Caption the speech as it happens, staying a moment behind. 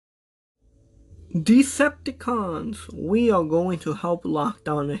Decepticons! We are going to help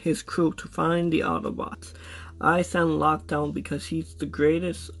Lockdown and his crew to find the Autobots. I send Lockdown because he's the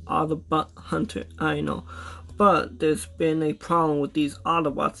greatest Autobot hunter I know. But there's been a problem with these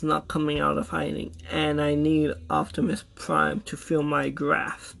Autobots not coming out of hiding, and I need Optimus Prime to fill my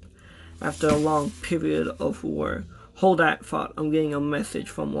grasp. After a long period of work. Hold that thought, I'm getting a message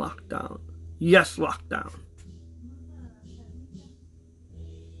from Lockdown. Yes, Lockdown.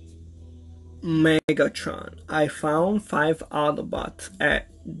 Megatron. I found 5 Autobots at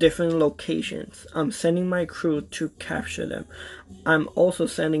different locations. I'm sending my crew to capture them. I'm also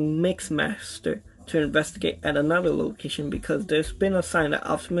sending Mixmaster to investigate at another location because there's been a sign that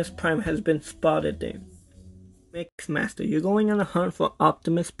Optimus Prime has been spotted there. Mixmaster, you're going on a hunt for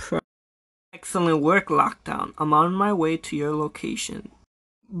Optimus Prime. Excellent work, Lockdown. I'm on my way to your location.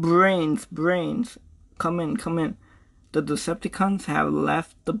 Brains, come in. The Decepticons have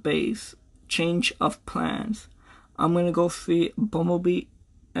left the base. Change of plans. I'm gonna go free Bumblebee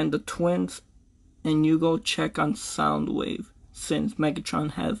and the twins, and you go check on Soundwave, since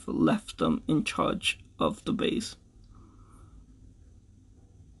Megatron has left them in charge of the base.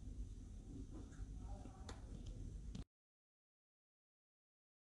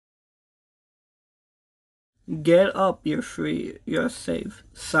 Get up, you're free, you're safe.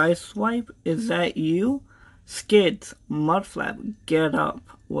 Sideswipe, is that you? Skids, Mudflap, get up,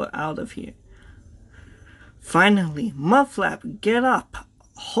 we're out of here. Finally, Mudflap, get up!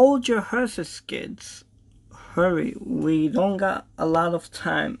 Hold your horses, Skids. Hurry, we don't got a lot of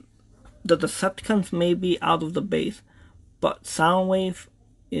time. The Decepticons may be out of the base, but Soundwave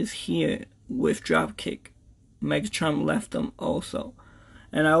is here with Dropkick. Megatron left them also.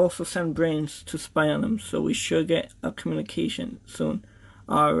 And I also sent Brains to spy on them, so we should get a communication soon.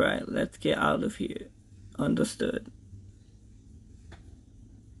 Alright, let's get out of here. Understood.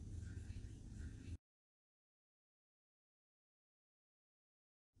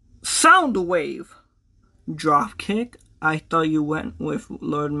 Soundwave! Dropkick? I thought you went with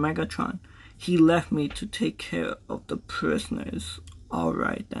Lord Megatron. He left me to take care of the prisoners.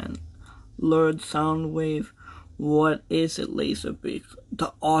 Alright then. Lord Soundwave, what is it, Laserbeak?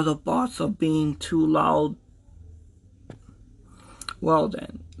 The Autobots are being too loud. Well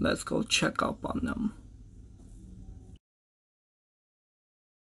then, let's go check up on them.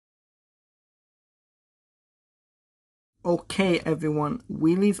 Okay everyone,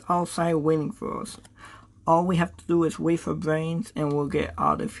 Wheelie's outside waiting for us. All we have to do is wait for Brains and we'll get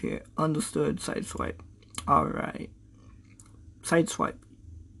out of here. Understood, Sideswipe. Alright. Sideswipe.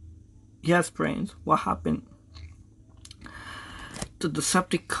 Yes, Brains, what happened? The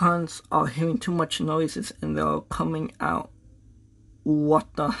Decepticons are hearing too much noises and they're coming out.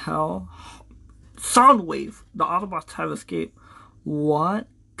 What the hell? Soundwave! The Autobots have escaped. What?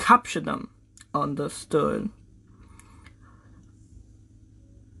 Capture them. Understood.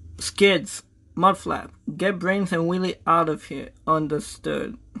 Skids, Mudflap, get Brains and Wheelie out of here.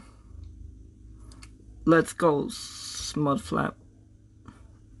 Understood. Let's go, Mudflap.